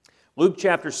Luke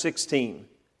chapter 16.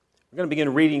 We're going to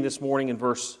begin reading this morning in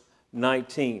verse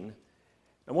 19.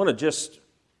 I want to just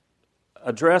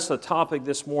address a topic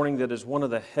this morning that is one of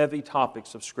the heavy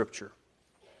topics of Scripture.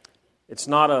 It's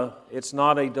not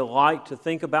a delight to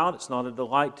think about. It's not a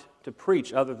delight to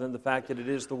preach, other than the fact that it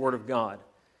is the Word of God.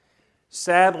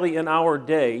 Sadly, in our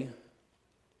day,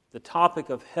 the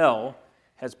topic of hell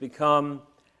has become,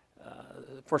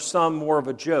 for some, more of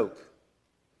a joke.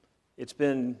 It's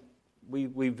been,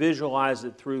 we visualize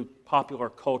it through popular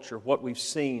culture, what we've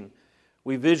seen.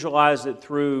 We visualize it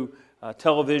through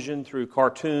television, through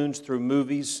cartoons, through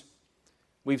movies.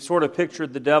 We've sort of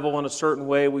pictured the devil in a certain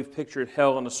way. We've pictured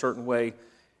hell in a certain way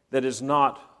that is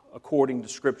not according to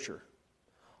Scripture.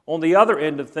 On the other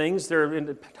end of things,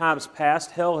 in times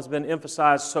past, hell has been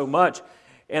emphasized so much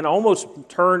and almost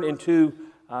turned into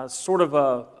sort of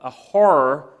a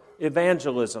horror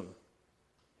evangelism,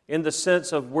 in the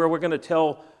sense of where we're going to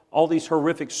tell all these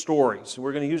horrific stories.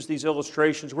 We're going to use these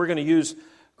illustrations. We're going to use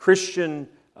Christian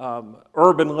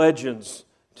urban legends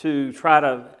to try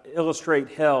to illustrate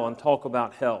hell and talk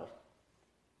about hell.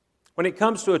 When it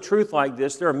comes to a truth like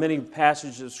this, there are many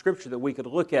passages of Scripture that we could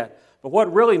look at. But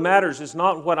what really matters is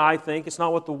not what I think, it's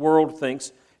not what the world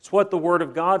thinks, it's what the Word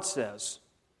of God says.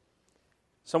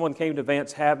 Someone came to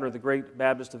Vance Havner, the great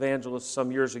Baptist evangelist,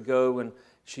 some years ago, and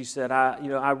she said, I'm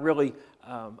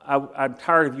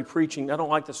tired of you preaching. I don't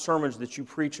like the sermons that you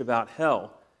preach about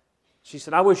hell. She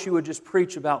said, I wish you would just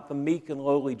preach about the meek and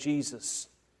lowly Jesus.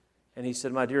 And he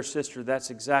said, my dear sister,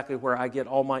 that's exactly where I get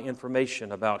all my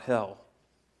information about hell.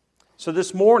 So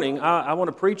this morning, I want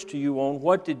to preach to you on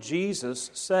what did Jesus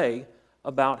say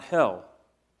about hell.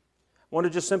 I want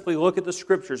to just simply look at the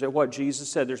Scriptures, at what Jesus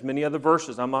said. There's many other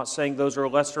verses. I'm not saying those are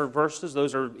lesser verses.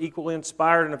 Those are equally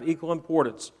inspired and of equal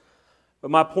importance. But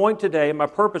my point today, my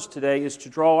purpose today, is to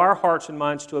draw our hearts and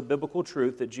minds to a biblical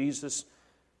truth that Jesus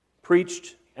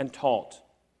preached and taught,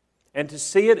 and to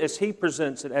see it as He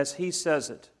presents it, as He says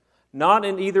it. Not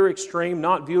in either extreme,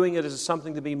 not viewing it as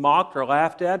something to be mocked or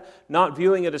laughed at, not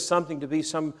viewing it as something to be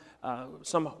some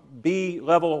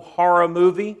B-level horror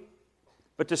movie,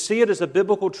 but to see it as a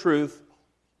biblical truth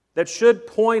that should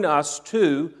point us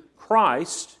to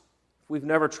Christ, if we've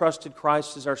never trusted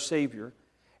Christ as our Savior.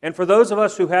 And for those of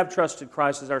us who have trusted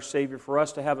Christ as our Savior, for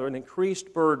us to have an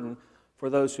increased burden for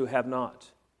those who have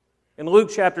not. In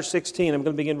Luke chapter 16, I'm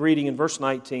going to begin reading in verse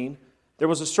 19. There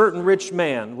was a certain rich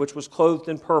man which was clothed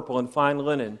in purple and fine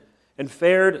linen, and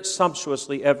fared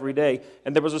sumptuously every day.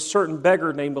 And there was a certain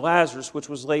beggar named Lazarus, which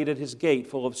was laid at his gate,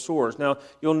 full of sores. Now,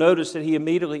 you'll notice that he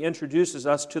immediately introduces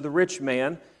us to the rich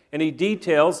man, and he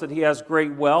details that he has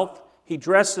great wealth, he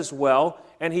dresses well,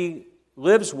 and he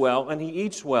lives well, and he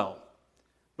eats well.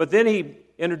 But then he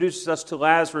introduces us to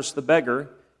Lazarus the beggar,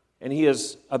 and he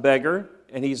is a beggar,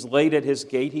 and he's laid at his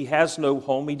gate. He has no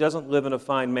home. He doesn't live in a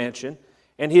fine mansion,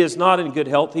 and he is not in good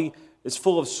health. He is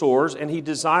full of sores, and he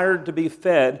desired to be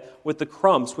fed with the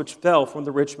crumbs which fell from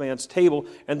the rich man's table.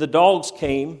 And the dogs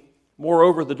came,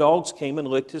 moreover, the dogs came and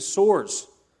licked his sores.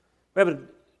 We have a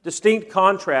distinct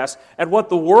contrast at what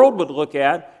the world would look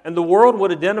at, and the world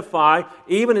would identify,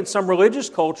 even in some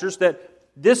religious cultures, that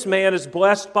this man is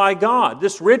blessed by God.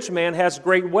 This rich man has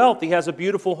great wealth. He has a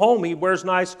beautiful home. He wears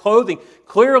nice clothing.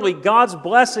 Clearly, God's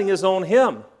blessing is on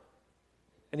him.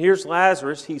 And here's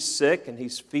Lazarus. He's sick and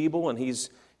he's feeble and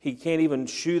he can't even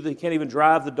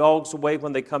drive the dogs away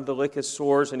when they come to lick his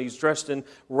sores, and he's dressed in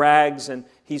rags and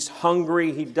he's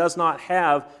hungry. He does not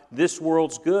have this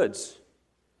world's goods.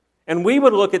 And we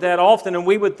would look at that often and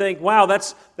we would think, wow,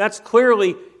 that's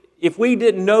clearly, if we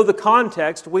didn't know the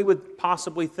context, we would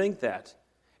possibly think that.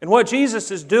 And what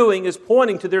Jesus is doing is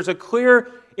pointing to there's a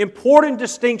clear, important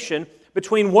distinction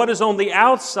between what is on the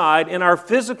outside in our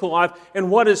physical life and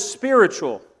what is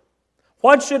spiritual.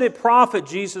 What should it profit,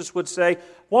 Jesus would say,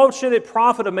 what should it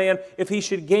profit a man if he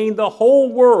should gain the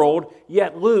whole world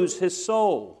yet lose his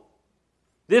soul?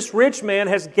 This rich man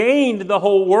has gained the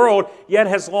whole world yet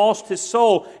has lost his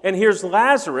soul. And here's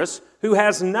Lazarus, who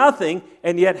has nothing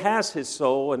and yet has his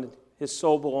soul, and his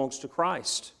soul belongs to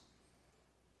Christ.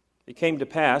 It came to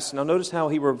pass, now notice how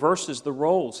he reverses the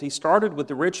roles. He started with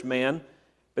the rich man,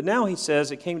 but now he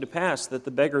says it came to pass that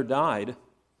the beggar died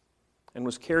and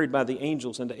was carried by the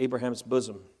angels into Abraham's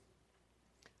bosom.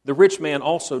 The rich man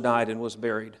also died and was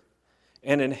buried.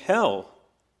 And in hell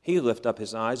he lifted up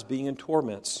his eyes, being in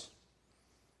torments.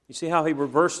 You see how he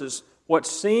reverses what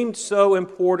seemed so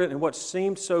important and what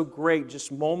seemed so great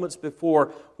just moments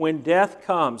before. When death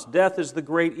comes, death is the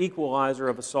great equalizer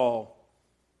of us all.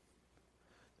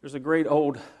 There's a great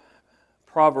old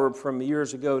proverb from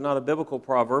years ago, not a biblical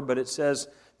proverb, but it says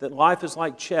that life is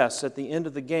like chess. At the end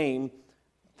of the game,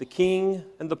 the king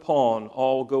and the pawn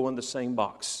all go in the same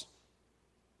box.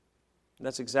 And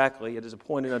that's exactly, it is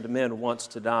appointed unto men once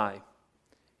to die.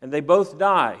 And they both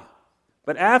die.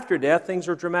 But after death, things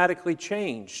are dramatically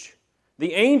changed.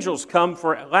 The angels come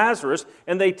for Lazarus,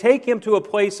 and they take him to a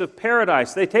place of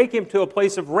paradise. They take him to a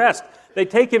place of rest. They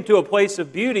take him to a place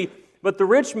of beauty. But the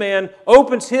rich man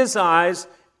opens his eyes,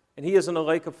 and he is in a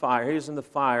lake of fire. He is in the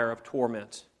fire of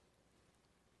torment.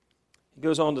 He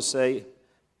goes on to say,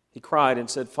 he cried and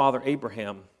said, Father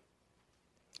Abraham,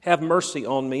 have mercy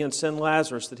on me and send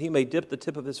Lazarus that he may dip the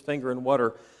tip of his finger in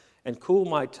water and cool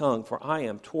my tongue, for I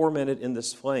am tormented in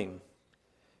this flame.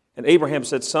 And Abraham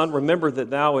said, Son, remember that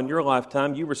thou in your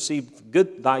lifetime you received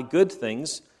thy good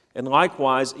things, and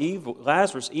likewise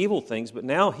Lazarus evil things, but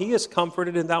now he is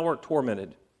comforted and thou art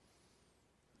tormented.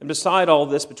 And beside all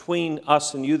this, between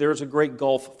us and you, there is a great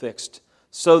gulf fixed,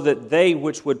 so that they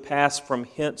which would pass from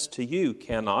hence to you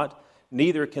cannot,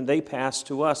 neither can they pass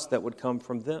to us that would come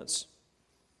from thence.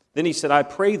 Then he said, I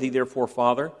pray thee, therefore,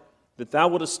 Father, that thou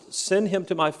wouldest send him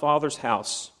to my father's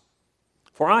house.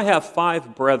 For I have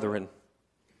 5 brethren,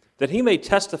 that he may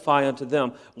testify unto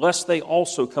them, lest they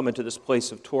also come into this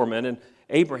place of torment. And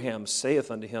Abraham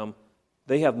saith unto him,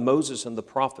 They have Moses and the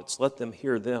prophets, let them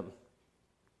hear them.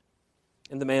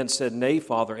 And the man said, Nay,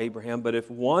 Father Abraham, but if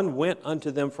one went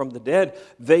unto them from the dead,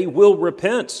 they will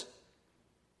repent.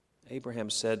 Abraham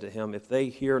said to him, If they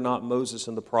hear not Moses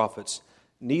and the prophets,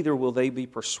 neither will they be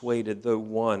persuaded, though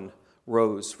one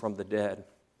rose from the dead.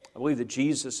 I believe that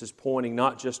Jesus is pointing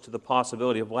not just to the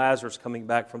possibility of Lazarus coming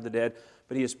back from the dead,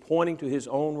 but he is pointing to his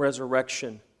own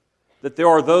resurrection. That there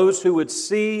are those who would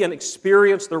see and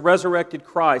experience the resurrected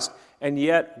Christ and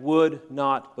yet would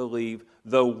not believe,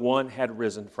 though one had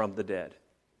risen from the dead.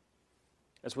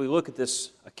 As we look at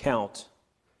this account,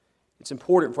 it's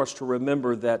important for us to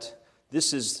remember that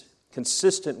this is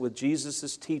consistent with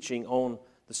Jesus' teaching on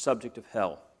the subject of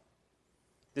hell.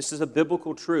 This is a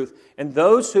biblical truth. And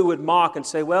those who would mock and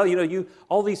say, well, you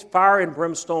all these fire and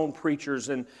brimstone preachers,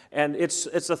 and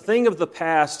it's a thing of the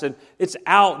past, and it's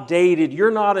outdated,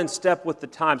 you're not in step with the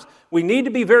times. We need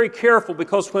to be very careful,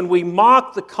 because when we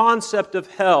mock the concept of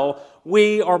hell,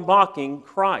 we are mocking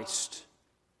Christ.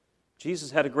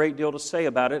 Jesus had a great deal to say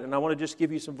about it, and I want to just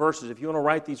give you some verses. If you want to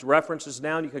write these references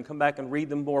down, you can come back and read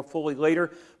them more fully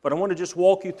later. But I want to just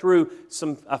walk you through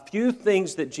a few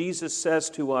things that Jesus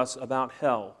says to us about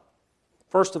hell.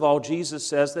 First of all, Jesus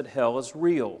says that hell is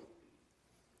real.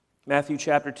 Matthew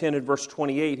chapter 10 and verse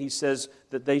 28, he says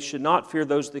that they should not fear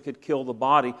those that could kill the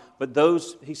body, but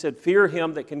those, he said, fear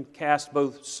him that can cast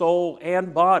both soul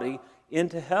and body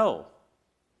into hell.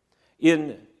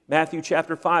 In Matthew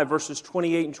chapter 5, verses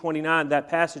 28 and 29, that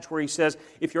passage where he says,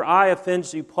 if your eye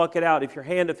offends you, pluck it out. If your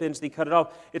hand offends thee, cut it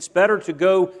off. It's better to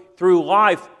go through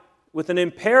life with an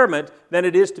impairment than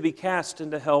it is to be cast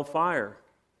into hell fire.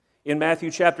 In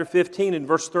Matthew chapter 15 and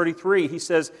verse 33, he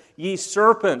says, ye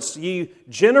serpents, ye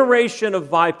generation of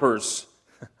vipers.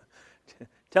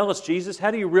 Tell us, Jesus,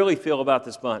 how do you really feel about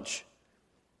this bunch?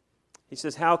 He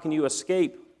says, how can you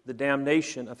escape the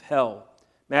damnation of hell?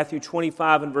 Matthew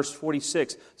 25 and verse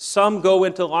 46, some go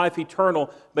into life eternal,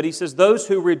 but he says those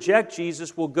who reject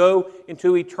Jesus will go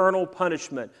into eternal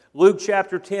punishment. Luke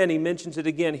chapter 10, he mentions it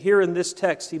again. Here in this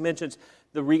text, he mentions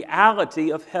the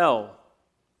reality of hell.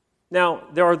 Now,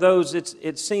 there are those,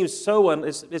 it seems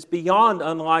it's beyond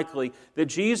unlikely that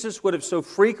Jesus would have so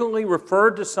frequently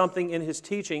referred to something in his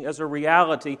teaching as a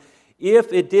reality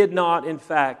if it did not, in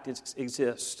fact,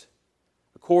 exist.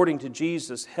 According to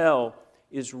Jesus, hell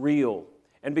is real.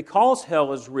 And because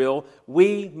hell is real,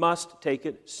 we must take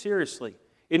it seriously.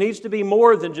 It needs to be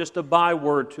more than just a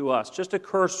byword to us, just a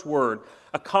curse word,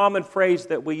 a common phrase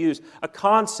that we use, a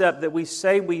concept that we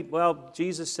say,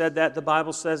 Jesus said that, the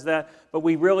Bible says that, but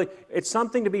it's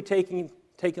something to be taken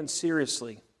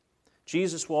seriously.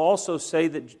 Jesus will also say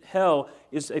that hell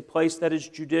is a place that is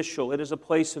judicial. It is a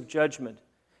place of judgment.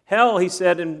 Hell, he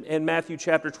said in Matthew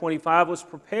chapter 25, was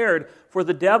prepared for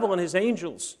the devil and his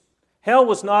angels. Hell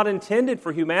was not intended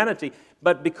for humanity,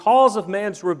 but because of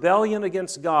man's rebellion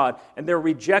against God and their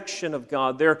rejection of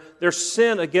God, their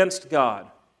sin against God,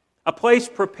 a place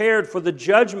prepared for the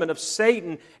judgment of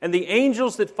Satan and the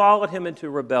angels that followed him into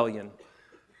rebellion.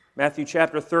 Matthew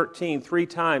chapter 13, 3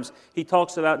 times, he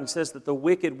talks about and says that the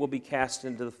wicked will be cast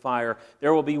into the fire.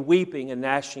 There will be weeping and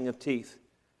gnashing of teeth.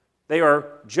 They are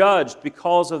judged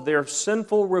because of their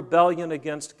sinful rebellion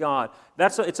against God.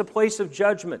 It's a place of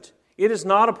judgment. It is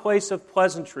not a place of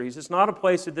pleasantries. It's not a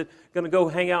place that I'm going to go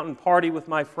hang out and party with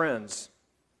my friends.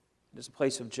 It is a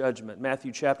place of judgment.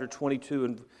 Matthew chapter 22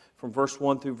 and from verse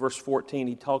 1 through verse 14,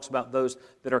 he talks about those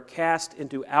that are cast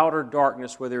into outer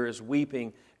darkness where there is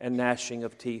weeping and gnashing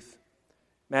of teeth.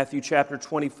 Matthew chapter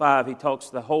 25, he talks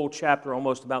the whole chapter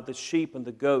almost about the sheep and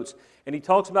the goats. And he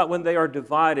talks about when they are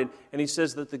divided, and he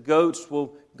says that the goats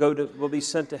will be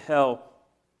sent to hell.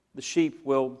 The sheep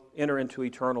will enter into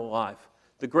eternal life.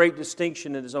 The great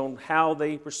distinction is on how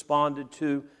they responded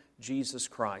to Jesus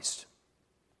Christ.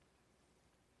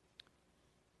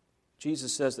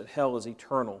 Jesus says that hell is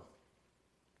eternal.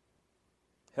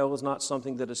 Hell is not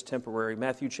something that is temporary.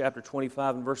 Matthew chapter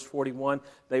 25 and verse 41,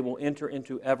 they will enter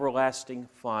into everlasting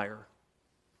fire.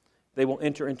 They will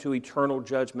enter into eternal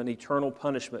judgment, eternal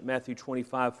punishment. Matthew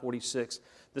 25, 46.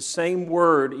 The same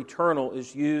word, eternal,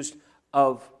 is used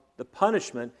of the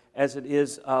punishment as it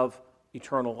is of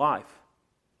eternal life.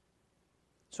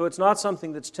 So it's not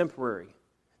something that's temporary.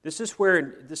 This is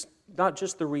where not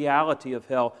just the reality of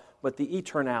hell, but the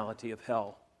eternality of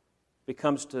hell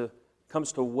comes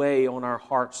to weigh on our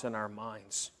hearts and our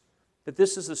minds. That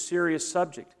this is a serious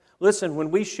subject. Listen, when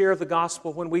we share the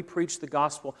gospel, when we preach the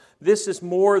gospel, this is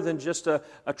more than just a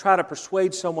try to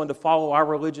persuade someone to follow our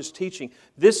religious teaching.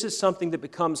 This is something that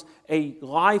becomes a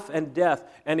life and death.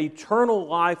 An eternal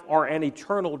life or an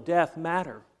eternal death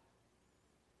matter.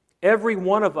 Every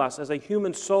one of us as a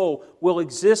human soul will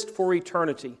exist for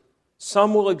eternity.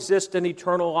 Some will exist in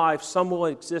eternal life. Some will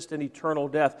exist in eternal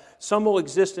death. Some will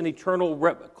exist in eternal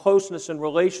closeness and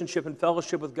relationship and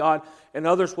fellowship with God, and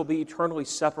others will be eternally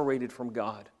separated from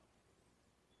God.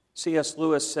 C.S.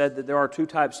 Lewis said that there are two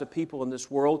types of people in this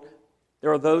world.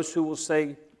 There are those who will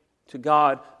say to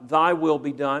God, "Thy will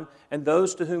be done," and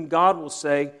those to whom God will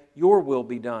say, "Your will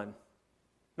be done."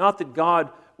 Not that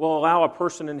God will allow a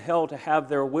person in hell to have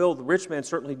their will. The rich man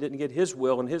certainly didn't get his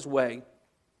will and his way.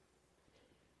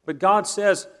 But God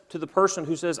says to the person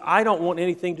who says, "I don't want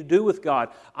anything to do with God.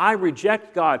 I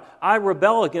reject God. I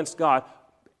rebel against God."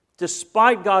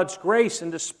 Despite God's grace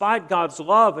and despite God's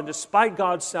love and despite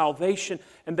God's salvation,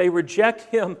 and they reject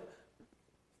Him.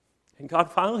 And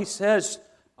God finally says,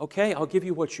 "Okay, I'll give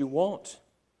you what you want."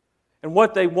 And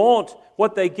what they want,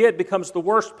 what they get, becomes the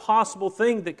worst possible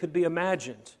thing that could be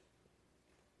imagined.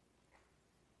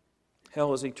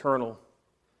 Hell is eternal.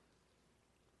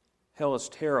 Hell is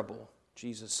terrible,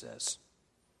 Jesus says.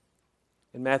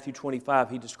 In Matthew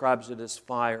 25, He describes it as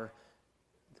fire.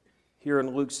 Here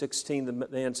in Luke 16, the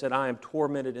man said, "I am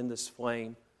tormented in this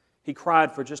flame." He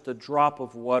cried for just a drop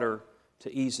of water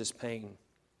to ease his pain.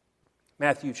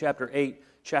 Matthew chapter 8,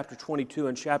 chapter 22,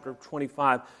 and chapter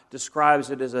 25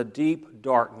 describes it as a deep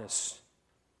darkness.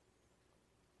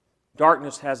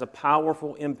 Darkness has a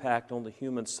powerful impact on the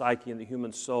human psyche and the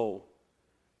human soul.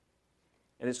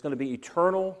 And it's going to be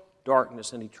eternal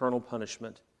darkness and eternal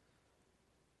punishment.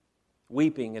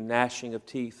 Weeping and gnashing of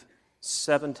teeth.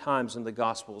 7 times in the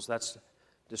Gospels, that's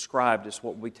described as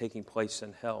what will be taking place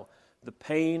in hell. The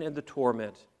pain and the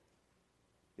torment.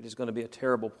 It is going to be a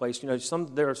terrible place. You know,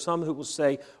 there are some who will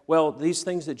say, well, these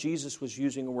things that Jesus was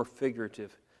using were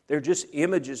figurative. They're just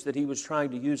images that He was trying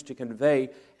to use to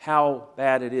convey how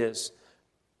bad it is.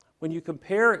 When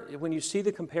you see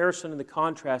the comparison and the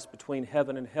contrast between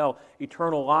heaven and hell,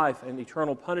 eternal life and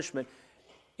eternal punishment,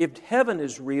 if heaven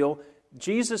is real,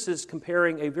 Jesus is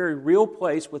comparing a very real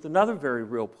place with another very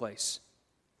real place.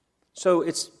 So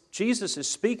Jesus is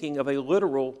speaking of a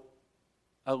literal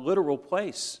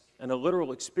place and a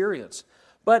literal experience.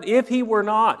 But if He were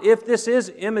not, if this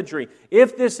is imagery,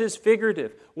 if this is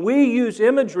figurative, we use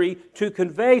imagery to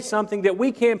convey something that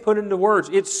we can't put into words.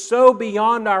 It's so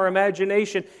beyond our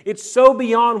imagination. It's so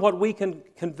beyond what we can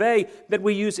convey that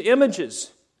we use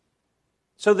images.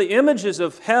 So the images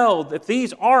of hell, if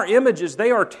these are images,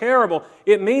 they are terrible.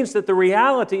 It means that the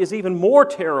reality is even more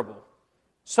terrible.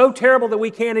 So terrible that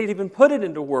we can't even put it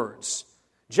into words.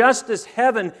 Just as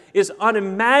heaven is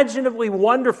unimaginably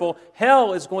wonderful,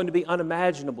 hell is going to be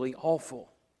unimaginably awful.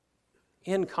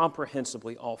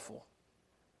 Incomprehensibly awful.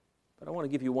 But I want to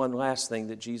give you one last thing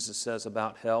that Jesus says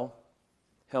about hell.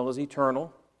 Hell is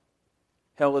eternal.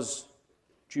 Hell is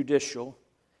judicial.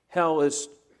 Hell is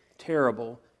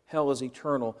terrible. Hell is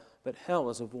eternal, but hell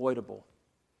is avoidable.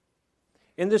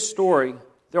 In this story,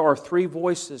 there are 3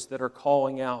 voices that are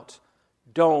calling out,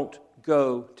 "Don't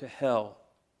go to hell."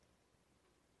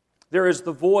 There is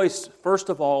the voice, first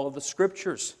of all, of the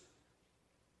Scriptures.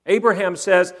 Abraham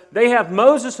says, they have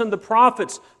Moses and the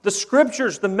prophets, the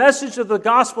Scriptures, the message of the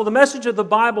gospel, the message of the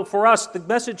Bible for us, the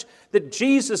message that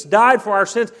Jesus died for our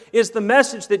sins, is the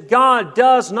message that God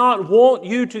does not want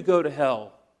you to go to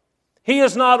hell. He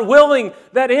is not willing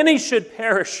that any should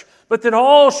perish, but that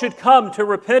all should come to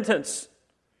repentance.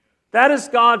 That is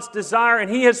God's desire, and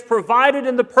He has provided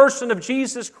in the person of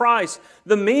Jesus Christ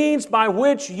the means by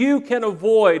which you can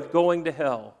avoid going to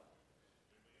hell.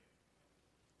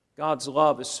 God's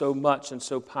love is so much and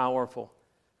so powerful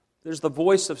There's the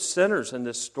voice of sinners in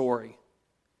this story.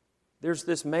 There's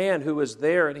this man who is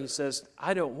there and he says,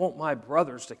 I don't want my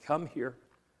brothers to come here.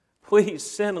 Please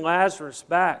send Lazarus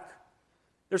back.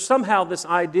 There's somehow this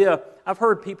idea, I've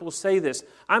heard people say this,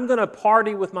 I'm going to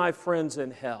party with my friends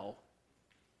in hell.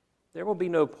 There will be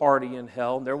no party in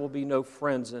hell. There will be no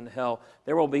friends in hell.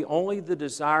 There will be only the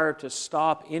desire to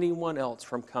stop anyone else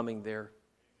from coming there.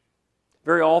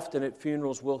 Very often at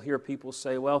funerals, we'll hear people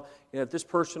say, well, if this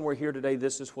person were here today,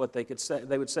 this is what they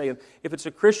would say. And if it's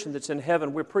a Christian that's in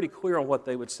heaven, we're pretty clear on what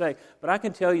they would say. But I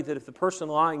can tell you that if the person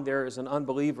lying there is an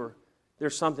unbeliever,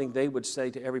 there's something they would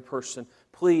say to every person,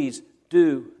 please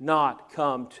do not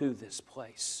come to this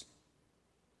place.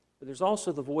 But there's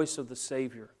also the voice of the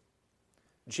Savior.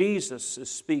 Jesus is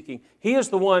speaking. He is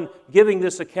the one giving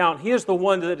this account. He is the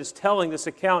one that is telling this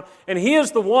account. And He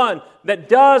is the one that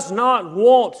does not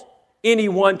want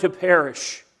anyone to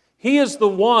perish. He is the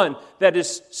one that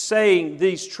is saying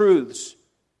these truths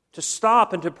to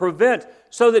stop and to prevent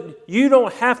so that you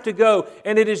don't have to go.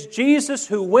 And it is Jesus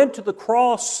who went to the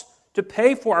cross to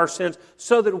pay for our sins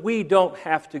so that we don't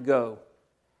have to go.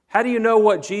 How do you know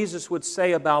what Jesus would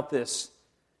say about this?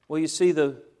 Well, you see,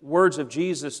 the words of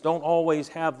Jesus don't always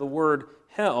have the word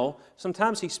hell.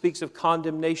 Sometimes He speaks of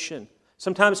condemnation.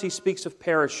 Sometimes He speaks of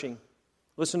perishing.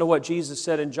 Listen to what Jesus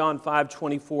said in John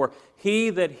 5:24. He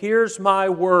that hears my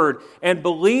word and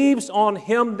believes on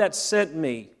Him that sent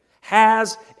me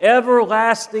has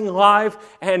everlasting life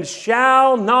and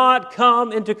shall not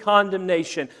come into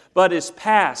condemnation, but is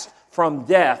passed from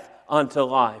death unto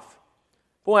life.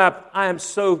 Boy, I am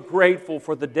so grateful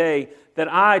for the day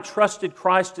that I trusted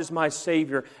Christ as my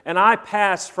Savior and I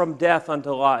passed from death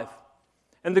unto life.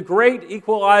 And the great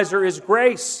equalizer is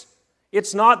grace.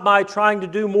 It's not by trying to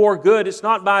do more good. It's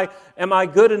not by, am I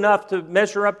good enough to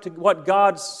measure up to what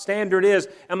God's standard is?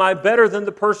 Am I better than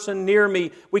the person near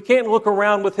me? We can't look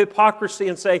around with hypocrisy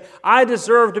and say, I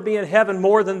deserve to be in heaven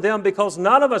more than them, because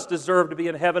none of us deserve to be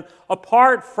in heaven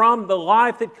apart from the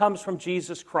life that comes from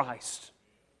Jesus Christ.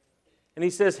 And He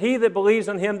says, he that believes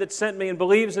on Him that sent me and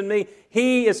believes in me,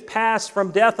 he is passed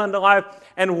from death unto life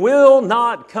and will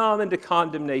not come into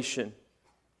condemnation.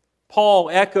 Paul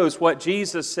echoes what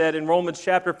Jesus said in Romans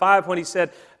chapter 5 when he said,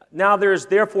 now there is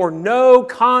therefore no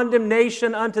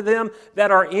condemnation unto them that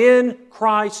are in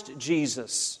Christ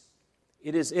Jesus.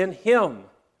 It is in Him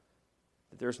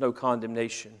that there is no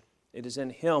condemnation. It is in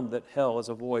Him that hell is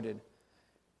avoided.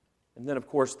 And then, of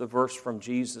course, the verse from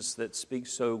Jesus that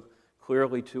speaks so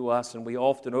clearly to us, and we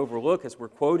often overlook as we're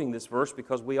quoting this verse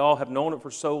because we all have known it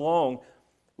for so long,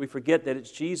 we forget that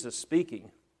it's Jesus speaking.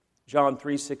 John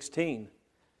 3:16.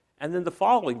 And then the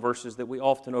following verses that we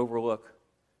often overlook.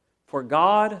 For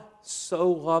God so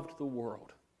loved the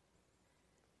world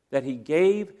that He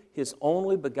gave His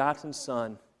only begotten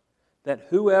Son, that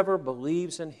whoever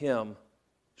believes in Him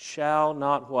shall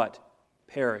not what?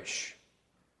 Perish.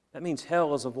 That means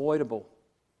hell is avoidable.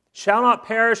 Shall not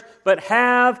perish, but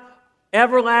have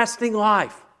everlasting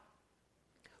life.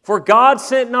 For God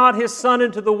sent not His Son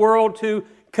into the world to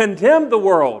condemn the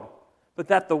world, but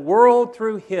that the world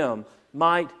through Him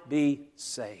might be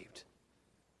saved.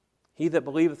 He that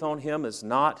believeth on Him is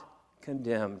not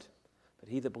condemned, but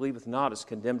he that believeth not is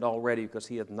condemned already, because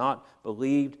he hath not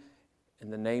believed in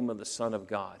the name of the Son of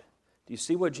God. Do you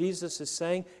see what Jesus is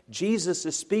saying? Jesus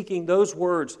is speaking those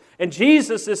words, and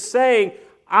Jesus is saying,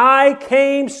 I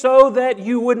came so that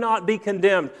you would not be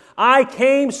condemned. I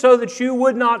came so that you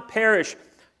would not perish.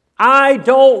 I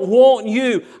don't want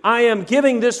you. I am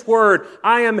giving this word.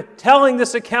 I am telling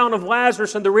this account of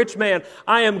Lazarus and the rich man.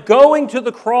 I am going to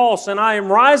the cross and I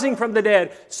am rising from the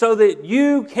dead so that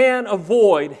you can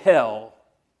avoid hell.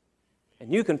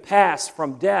 And you can pass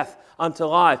from death unto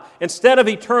life. Instead of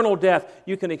eternal death,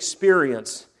 you can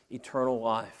experience eternal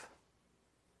life.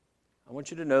 I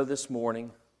want you to know this morning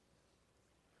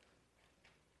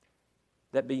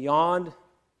that beyond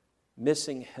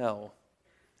missing hell,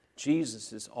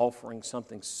 Jesus is offering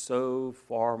something so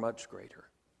far much greater.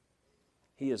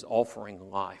 He is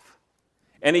offering life.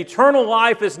 And eternal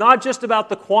life is not just about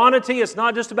the quantity. It's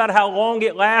not just about how long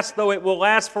it lasts, though it will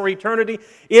last for eternity.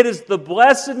 It is the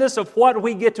blessedness of what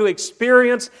we get to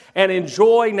experience and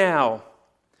enjoy now.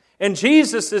 And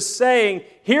Jesus is saying,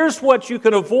 here's what you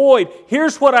can avoid.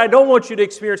 Here's what I don't want you to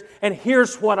experience. And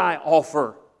here's what I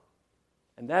offer.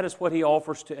 And that is what He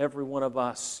offers to every one of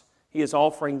us. He is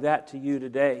offering that to you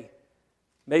today.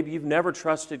 Maybe you've never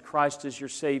trusted Christ as your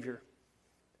Savior.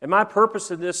 And my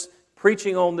purpose in this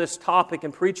preaching on this topic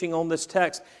and preaching on this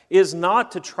text is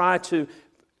not to try to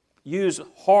use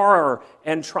horror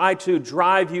and try to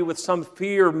drive you with some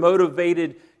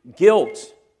fear-motivated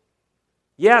guilt.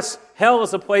 Yes, hell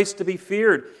is a place to be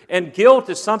feared, and guilt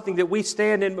is something that we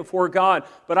stand in before God.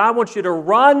 But I want you to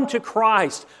run to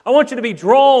Christ. I want you to be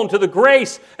drawn to the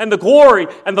grace and the glory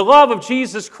and the love of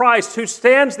Jesus Christ, who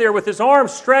stands there with His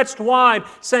arms stretched wide,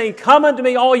 saying, "Come unto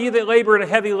me, all ye that labor and are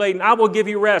heavy laden, I will give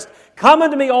you rest. Come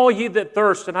unto me, all ye that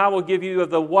thirst, and I will give you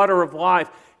of the water of life.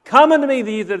 Come unto me,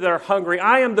 ye that are hungry.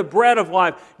 I am the bread of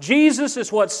life." Jesus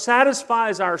is what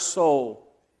satisfies our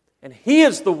soul, and He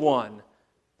is the one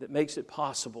that makes it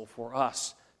possible for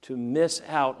us to miss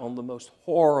out on the most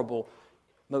horrible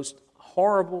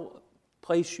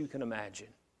place you can imagine.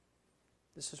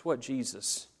 This is what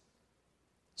Jesus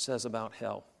says about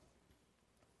hell.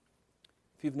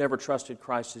 If you've never trusted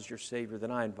Christ as your Savior, then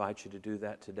I invite you to do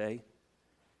that today.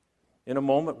 In a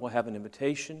moment, we'll have an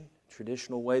invitation,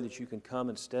 traditional way that you can come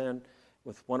and stand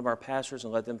with one of our pastors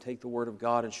and let them take the Word of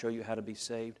God and show you how to be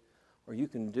saved. Or you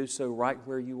can do so right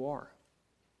where you are.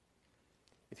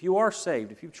 If you are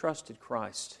saved, if you've trusted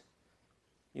Christ,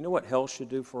 you know what hell should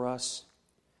do for us?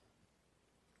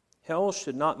 Hell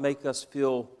should not make us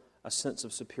feel a sense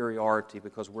of superiority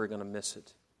because we're going to miss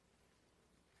it.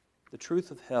 The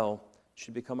truth of hell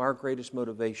should become our greatest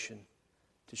motivation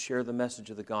to share the message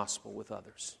of the gospel with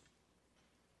others.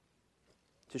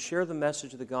 To share the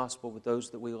message of the gospel with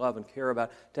those that we love and care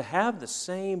about. To have the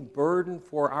same burden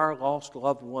for our lost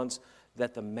loved ones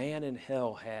that the man in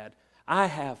hell had. I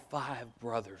have 5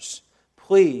 brothers.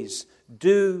 Please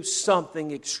do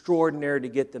something extraordinary to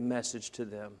get the message to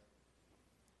them.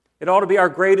 It ought to be our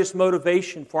greatest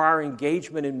motivation for our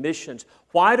engagement in missions.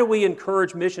 Why do we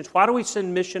encourage missions? Why do we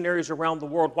send missionaries around the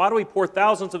world? Why do we pour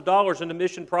thousands of dollars into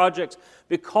mission projects?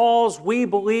 Because we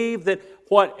believe that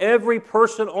what every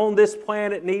person on this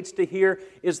planet needs to hear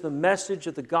is the message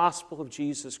of the gospel of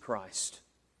Jesus Christ.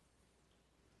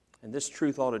 And this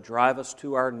truth ought to drive us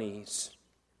to our knees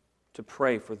to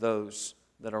pray for those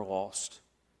that are lost.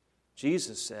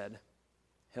 Jesus said,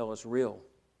 hell is real.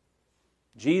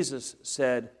 Jesus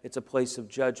said it's a place of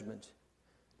judgment.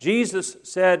 Jesus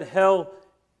said hell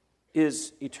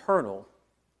is eternal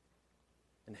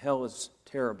and hell is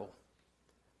terrible.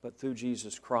 But through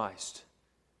Jesus Christ,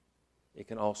 it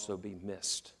can also be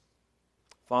missed.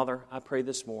 Father, I pray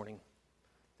this morning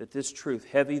that this truth,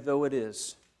 heavy though it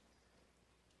is,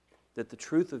 that the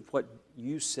truth of what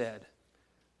you said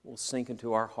will sink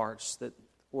into our hearts. That,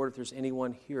 Lord, if there's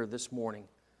anyone here this morning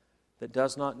that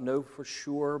does not know for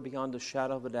sure, beyond a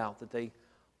shadow of a doubt, that they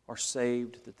are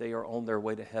saved, that they are on their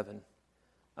way to heaven,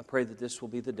 I pray that this will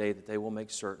be the day that they will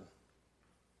make certain.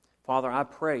 Father, I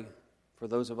pray for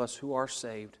those of us who are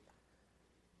saved,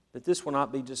 that this will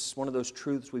not be just one of those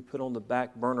truths we put on the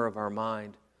back burner of our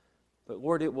mind, but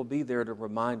Lord, it will be there to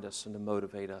remind us and to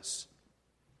motivate us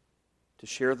to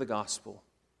share the gospel,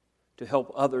 to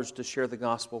help others to share the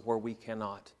gospel where we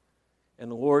cannot.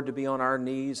 And Lord, to be on our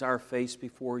knees, our face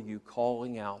before you,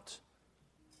 calling out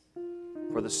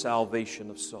for the salvation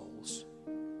of souls.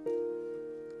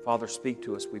 Father, speak to us, we